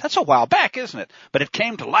 21st. That's a while back, isn't it? But it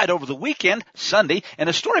came to light over the weekend, Sunday, in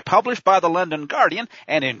a story published by the London Guardian,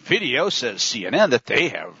 and in video, says CNN, that they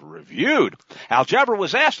have reviewed. Al Jaber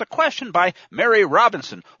was asked a question by Mary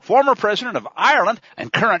Robinson, former president of Ireland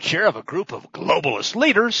and current chair of a group of globalist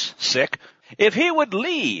leaders, if he would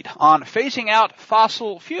lead on phasing out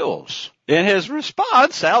fossil fuels. In his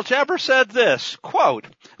response, Al Jaber said this, quote,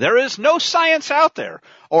 "There is no science out there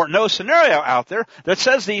or no scenario out there that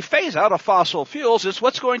says the phase out of fossil fuels is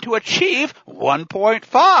what's going to achieve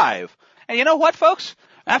 1.5. And you know what, folks?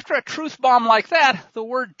 After a truth bomb like that, the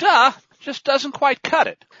word duh just doesn't quite cut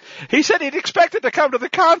it. He said he'd expected to come to the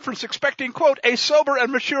conference expecting, quote, a sober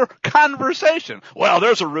and mature conversation. Well,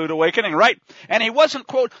 there's a rude awakening, right? And he wasn't,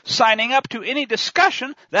 quote, signing up to any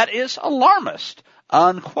discussion that is alarmist,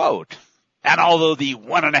 unquote. And although the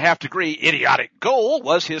 1.5-degree idiotic goal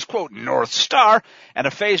was his, quote, North Star, and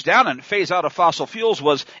a phase down and phase out of fossil fuels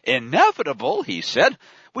was inevitable, he said,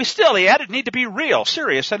 we still, he added, need to be real,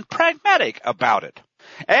 serious, and pragmatic about it.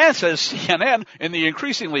 And, says CNN, in the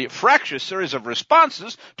increasingly fractious series of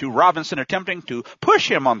responses to Robinson attempting to push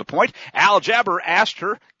him on the point, Al Jaber asked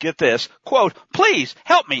her, get this, quote, please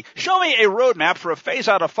help me, show me a roadmap for a phase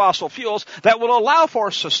out of fossil fuels that will allow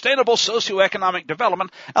for sustainable socioeconomic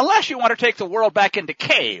development unless you want to take the world back into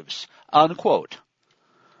caves, unquote.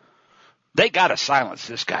 They gotta silence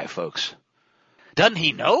this guy, folks. Doesn't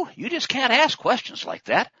he know? You just can't ask questions like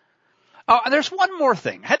that. Oh, and there's one more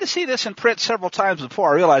thing. I had to see this in print several times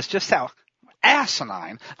before I realized just how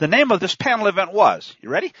asinine the name of this panel event was. You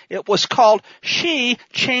ready? It was called She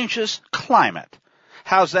Changes Climate.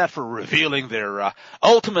 How's that for revealing their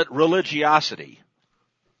ultimate religiosity?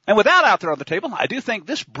 And with that out there on the table, I do think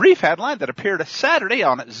this brief headline that appeared Saturday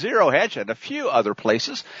on Zero Hedge and a few other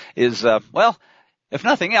places is, well, if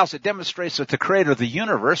nothing else, it demonstrates that the creator of the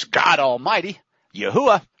universe, God Almighty,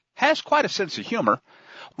 Yahuwah, has quite a sense of humor.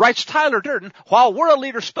 Writes Tyler Durden, while world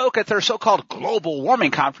leaders spoke at their so-called global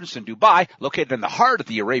warming conference in Dubai, located in the heart of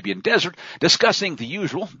the Arabian desert, discussing the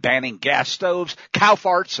usual, banning gas stoves, cow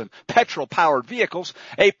farts, and petrol-powered vehicles,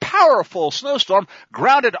 a powerful snowstorm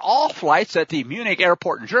grounded all flights at the Munich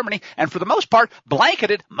airport in Germany, and for the most part,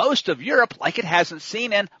 blanketed most of Europe like it hasn't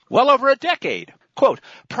seen in well over a decade. Quote,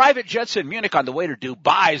 private jets in Munich on the way to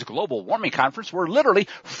Dubai's global warming conference were literally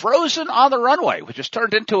frozen on the runway, which has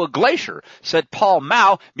turned into a glacier, said Paul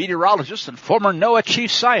Mao, meteorologist and former NOAA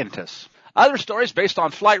chief scientist. Other stories based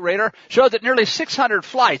on flight radar showed that nearly 600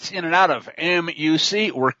 flights in and out of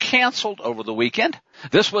MUC were canceled over the weekend.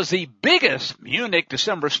 This was the biggest Munich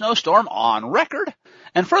December snowstorm on record.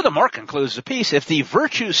 And furthermore, concludes the piece, if the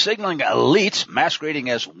virtue-signaling elites masquerading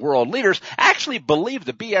as world leaders actually believed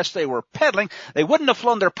the BS they were peddling, they wouldn't have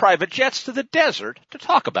flown their private jets to the desert to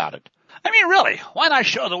talk about it. I mean, really, why not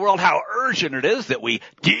show the world how urgent it is that we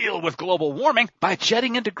deal with global warming by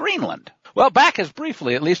jetting into Greenland? Well, back as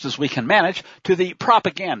briefly, at least as we can manage, to the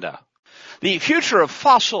propaganda. The future of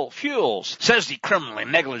fossil fuels, says the criminally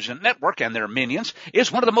negligent network and their minions,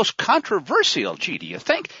 is one of the most controversial, do you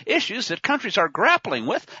think, issues that countries are grappling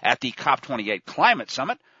with at the COP28 climate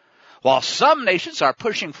summit. While some nations are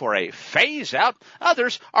pushing for a phase out,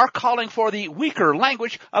 others are calling for the weaker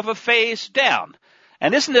language of a phase down.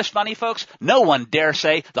 And isn't this funny, folks? No one dare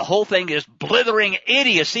say the whole thing is blithering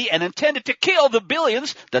idiocy and intended to kill the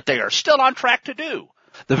billions that they are still on track to do.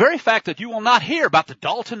 The very fact that you will not hear about the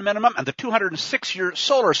Dalton minimum and the 206-year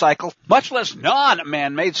solar cycle, much less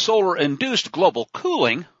non-man-made solar-induced global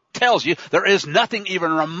cooling, tells you there is nothing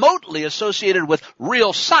even remotely associated with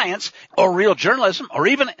real science or real journalism or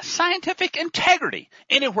even scientific integrity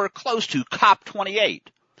anywhere close to COP28.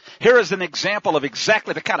 Here is an example of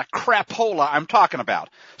exactly the kind of crapola I'm talking about,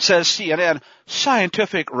 says CNN.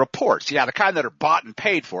 Scientific reports, yeah, the kind that are bought and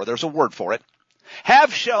paid for, there's a word for it,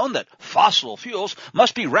 have shown that fossil fuels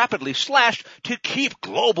must be rapidly slashed to keep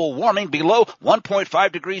global warming below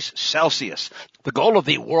 1.5 degrees Celsius, the goal of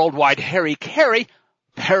the worldwide hairy-carry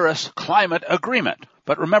Paris Climate Agreement.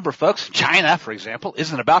 But remember, folks, China, for example,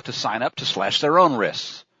 isn't about to sign up to slash their own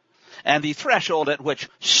risks. And the threshold at which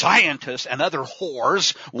scientists and other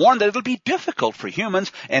whores warn that it'll be difficult for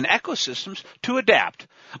humans and ecosystems to adapt.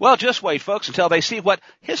 Well, just wait, folks, until they see what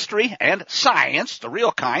history and science, the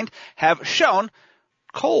real kind, have shown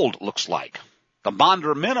cold looks like. The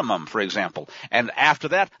Maunder minimum, for example, and after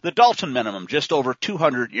that, the Dalton minimum just over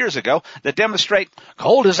 200 years ago that demonstrate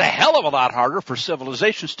cold is a hell of a lot harder for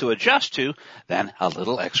civilizations to adjust to than a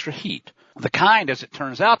little extra heat. The kind, as it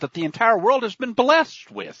turns out, that the entire world has been blessed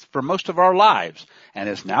with for most of our lives and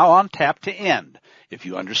is now on tap to end, if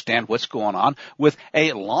you understand what's going on with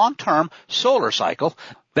a long-term solar cycle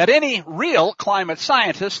that any real climate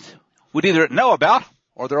scientist would either know about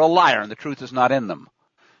or they're a liar and the truth is not in them.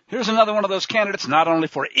 Here's another one of those candidates not only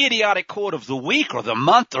for idiotic quote of the week or the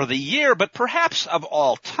month or the year, but perhaps of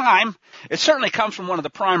all time. It certainly comes from one of the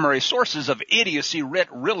primary sources of idiocy writ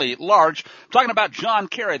really large. I'm talking about John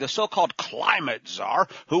Kerry, the so-called climate czar,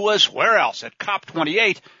 who was where else? At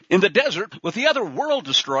COP28 in the desert with the other world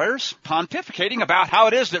destroyers, pontificating about how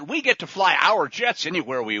it is that we get to fly our jets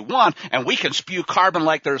anywhere we want and we can spew carbon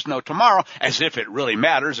like there's no tomorrow, as if it really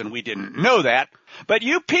matters and we didn't know that. But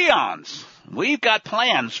you peons, we've got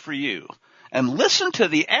plans for you. And listen to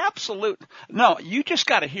the absolute, no, you just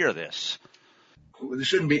got to hear this. There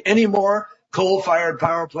shouldn't be any more coal-fired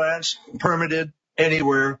power plants permitted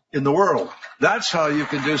anywhere in the world. That's how you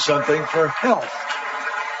can do something for health.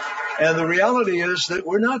 And the reality is that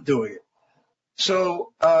we're not doing it.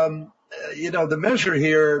 So, the measure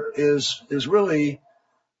here is really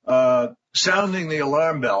sounding the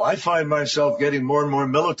alarm bell. I find myself getting more and more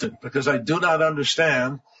militant because I do not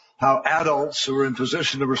understand how adults who are in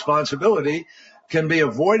position of responsibility can be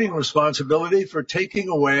avoiding responsibility for taking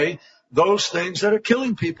away those things that are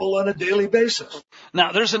killing people on a daily basis.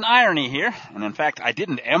 Now, there's an irony here, and in fact, I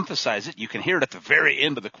didn't emphasize it. You can hear it at the very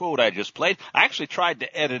end of the quote I just played. I actually tried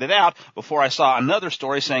to edit it out before I saw another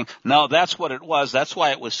story saying, no, that's what it was. That's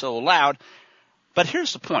why it was so loud. But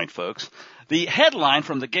here's the point, folks. The headline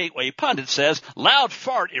from the Gateway Pundit says, loud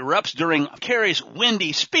fart erupts during Kerry's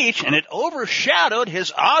windy speech, and it overshadowed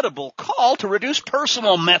his audible call to reduce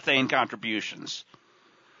personal methane contributions.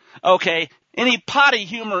 Okay, any potty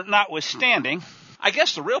humor notwithstanding, I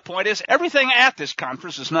guess the real point is everything at this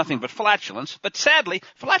conference is nothing but flatulence, but sadly,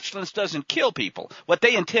 flatulence doesn't kill people. What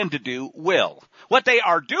they intend to do will. What they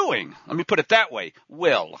are doing, let me put it that way,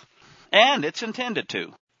 will. And it's intended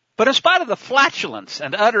to. But in spite of the flatulence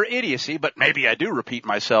and utter idiocy, but maybe I do repeat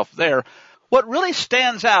myself there, what really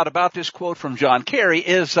stands out about this quote from John Kerry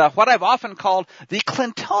is what I've often called the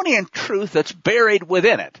Clintonian truth that's buried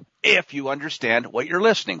within it, if you understand what you're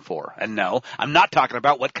listening for. And no, I'm not talking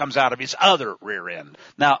about what comes out of his other rear end.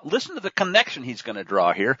 Now, listen to the connection he's going to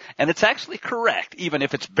draw here, and it's actually correct, even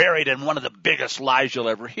if it's buried in one of the biggest lies you'll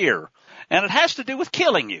ever hear. And it has to do with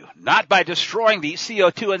killing you, not by destroying the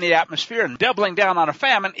CO2 in the atmosphere and doubling down on a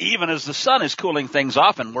famine, even as the sun is cooling things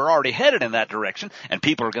off and we're already headed in that direction and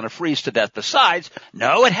people are going to freeze to death besides.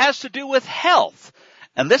 No, it has to do with health.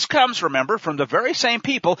 And this comes, remember, from the very same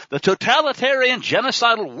people, the totalitarian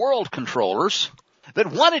genocidal world controllers,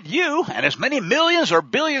 that wanted you, and as many millions or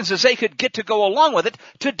billions as they could get to go along with it,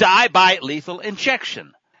 to die by lethal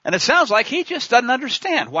injection. And it sounds like he just doesn't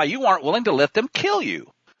understand why you aren't willing to let them kill you.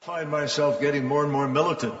 I find myself getting more and more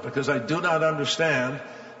militant because I do not understand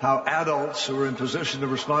how adults who are in position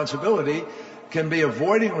of responsibility can be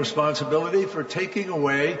avoiding responsibility for taking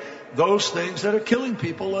away those things that are killing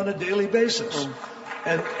people on a daily basis.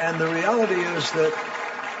 And the reality is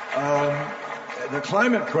that the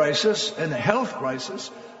climate crisis and the health crisis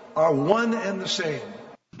are one and the same.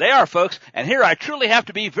 They are, folks, and here I truly have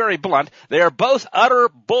to be very blunt. They are both utter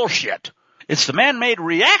bullshit. It's the man-made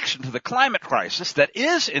reaction to the climate crisis that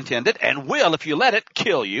is intended and will, if you let it,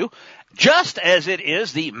 kill you, just as it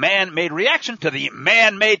is the man-made reaction to the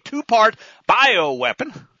man-made two-part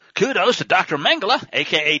bioweapon. Kudos to Dr. Mengele,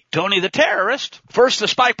 a.k.a. Tony the Terrorist. First the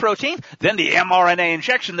spike protein, then the mRNA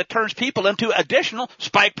injection that turns people into additional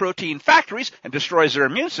spike protein factories and destroys their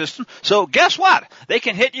immune system. So guess what? They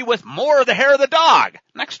can hit you with more of the hair of the dog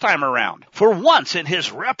next time around. For once in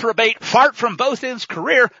his reprobate fart from both ends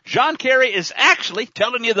career, John Kerry is actually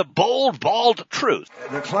telling you the bold, bald truth.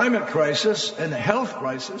 The climate crisis and the health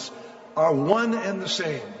crisis are one and the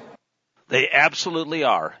same. They absolutely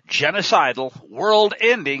are. Genocidal,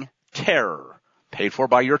 world-ending terror, paid for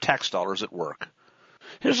by your tax dollars at work.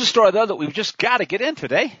 Here's a story, though, that we've just got to get in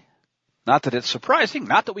today. Not that it's surprising,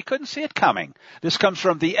 not that we couldn't see it coming. This comes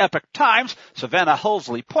from the Epoch Times, Savannah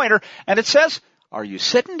Hulsley Pointer, and it says, are you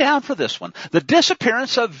sitting down for this one? The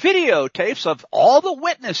disappearance of videotapes of all the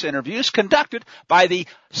witness interviews conducted by the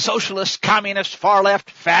socialist, communist,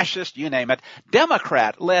 far-left, fascist, you name it,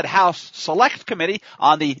 Democrat-led House Select Committee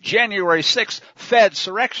on the January 6th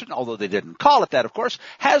Fedsurrection, although they didn't call it that, of course,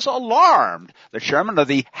 has alarmed the chairman of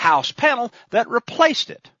the House panel that replaced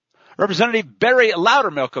it. Representative Barry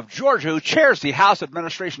Loudermilk of Georgia, who chairs the House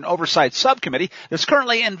Administration Oversight Subcommittee that's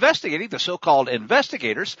currently investigating the so-called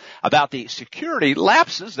investigators about the security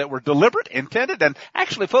lapses that were deliberate, intended, and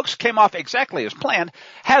actually, folks, came off exactly as planned,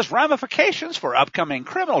 has ramifications for upcoming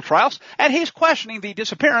criminal trials, and he's questioning the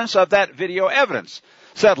disappearance of that video evidence.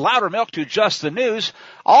 said Loudermilk to Just the News,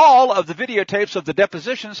 all of the videotapes of the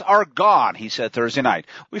depositions are gone, he said Thursday night.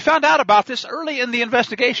 We found out about this early in the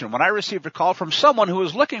investigation when I received a call from someone who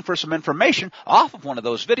was looking for some information off of one of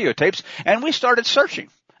those videotapes, and we started searching.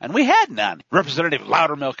 And we had none, Representative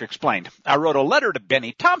Loudermilk explained. I wrote a letter to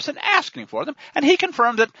Benny Thompson asking for them, and he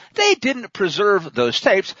confirmed that they didn't preserve those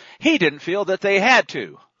tapes. He didn't feel that they had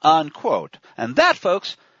to, unquote. And that,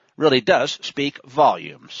 folks, really does speak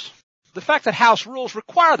volumes. The fact that House rules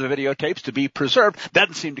require the videotapes to be preserved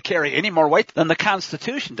doesn't seem to carry any more weight than the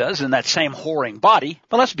Constitution does in that same whoring body.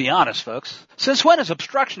 But let's be honest, folks. Since when has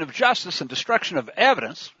obstruction of justice and destruction of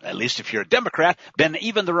evidence, at least if you're a Democrat, been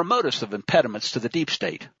even the remotest of impediments to the deep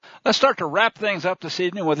state? Let's start to wrap things up this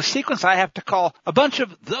evening with a sequence I have to call a bunch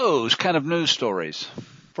of those kind of news stories.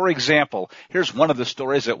 For example, here's one of the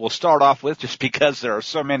stories that we'll start off with just because there are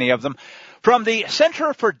so many of them. From the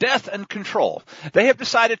Center for Death and Control, they have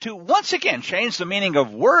decided to once again change the meaning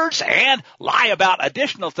of words and lie about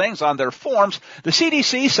additional things on their forms. The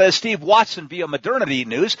CDC says Steve Watson via Modernity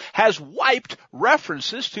News has wiped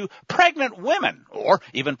references to pregnant women or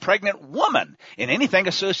even pregnant woman in anything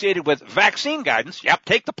associated with vaccine guidance. Yep,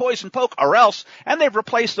 take the poison poke or else. And they've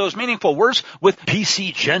replaced those meaningful words with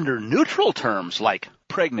PC gender neutral terms like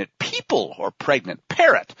pregnant people or pregnant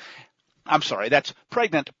parrot. I'm sorry, that's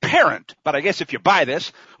pregnant parent. But I guess if you buy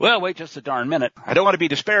this, well, wait just a darn minute. I don't want to be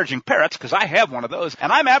disparaging parrots because I have one of those,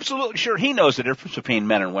 and I'm absolutely sure he knows the difference between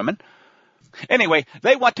men and women. Anyway,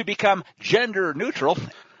 they want to become gender neutral.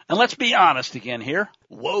 And let's be honest again here,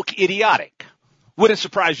 woke idiotic. Would it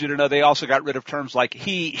surprise you to know they also got rid of terms like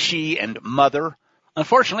he, she, and mother?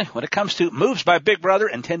 Unfortunately, when it comes to moves by Big Brother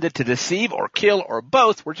intended to deceive or kill or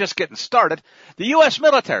both, we're just getting started. The U.S.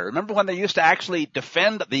 military, remember when they used to actually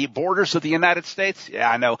defend the borders of the United States? Yeah,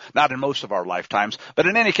 I know, not in most of our lifetimes. But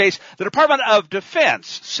in any case, the Department of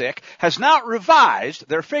Defense, has now revised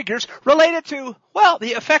their figures related to, well,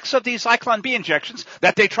 the effects of these Zyklon B injections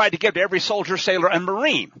that they tried to give to every soldier, sailor, and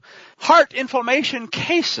Marine. Heart inflammation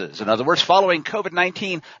cases, in other words, following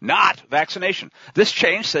COVID-19, not vaccination. This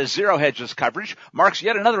change, says Zero Hedge's coverage, marks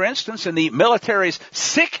yet another instance in the military's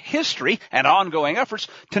sick history and ongoing efforts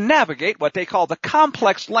to navigate what they call the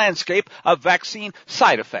complex landscape of vaccine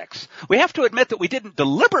side effects. We have to admit that we didn't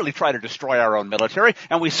deliberately try to destroy our own military,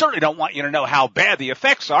 and we certainly don't want you to know how bad the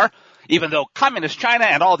effects are, even though Communist China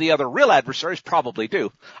and all the other real adversaries probably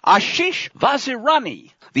do. Ashish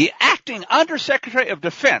Vazirani, the acting Undersecretary of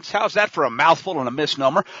Defense, how's that for a mouthful and a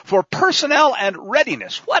misnomer, for personnel and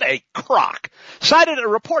readiness, what a crock, cited a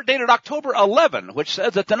report dated October 11, which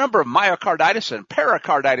says that the number of myocarditis and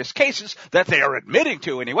pericarditis cases that they are admitting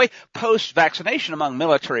to anyway, post-vaccination among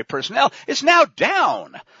military personnel is now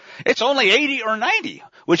down. It's only 80 or 90,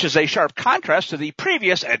 which is a sharp contrast to the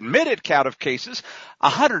previous admitted count of cases,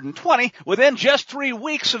 120 within just 3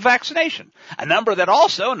 weeks of vaccination. A number that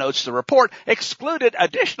also, notes the report, excluded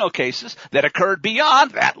additional cases that occurred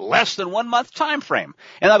beyond that less than 1 month time frame.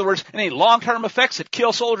 In other words, any long-term effects that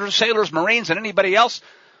kill soldiers, sailors, Marines, and anybody else,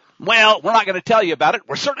 well, we're not going to tell you about it.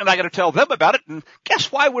 We're certainly not going to tell them about it. And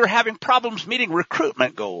guess why we're having problems meeting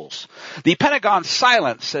recruitment goals? The Pentagon's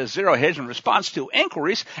silence, says Zero Hedge, in response to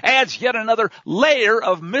inquiries, adds yet another layer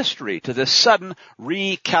of mystery to this sudden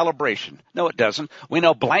recalibration. No, it doesn't. We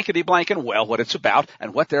know blankety blank and well what it's about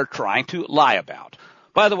and what they're trying to lie about.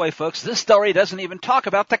 By the way, folks, this story doesn't even talk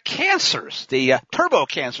about the cancers, the turbo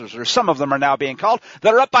cancers, or some of them are now being called,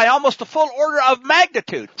 that are up by almost a full order of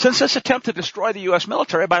magnitude since this attempt to destroy the U.S.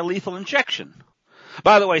 military by lethal injection.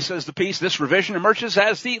 By the way, says the piece, this revision emerges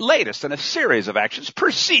as the latest in a series of actions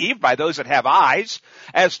perceived by those that have eyes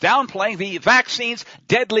as downplaying the vaccine's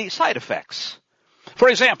deadly side effects. For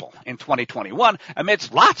example, in 2021,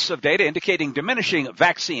 amidst lots of data indicating diminishing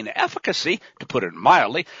vaccine efficacy, to put it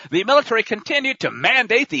mildly, the military continued to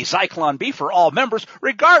mandate the Zyklon B for all members,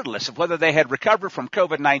 regardless of whether they had recovered from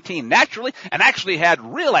COVID-19 naturally and actually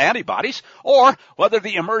had real antibodies, or whether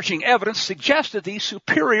the emerging evidence suggested the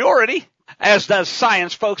superiority, as does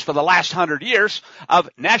science, folks, for the last 100 years, of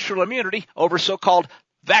natural immunity over so-called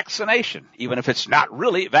vaccination, even if it's not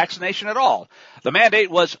really vaccination at all. The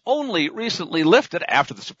mandate was only recently lifted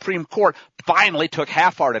after the Supreme Court finally took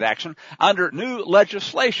half-hearted action under new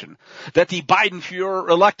legislation that the Biden Fuhrer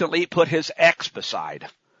reluctantly put his X beside.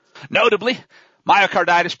 Notably,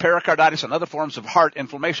 myocarditis, pericarditis, and other forms of heart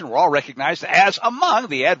inflammation were all recognized as among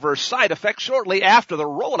the adverse side effects shortly after the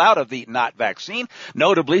rollout of the not vaccine.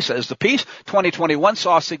 Notably, says the piece, 2021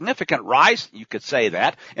 saw a significant rise, you could say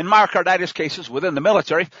that, in myocarditis cases within the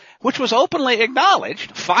military, which was openly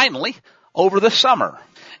acknowledged, finally, over the summer.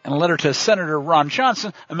 In a letter to Senator Ron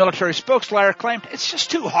Johnson, a military spokesliar claimed it's just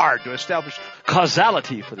too hard to establish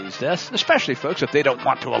causality for these deaths, especially, folks, if they don't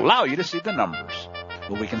want to allow you to see the numbers.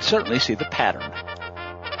 But we can certainly see the pattern.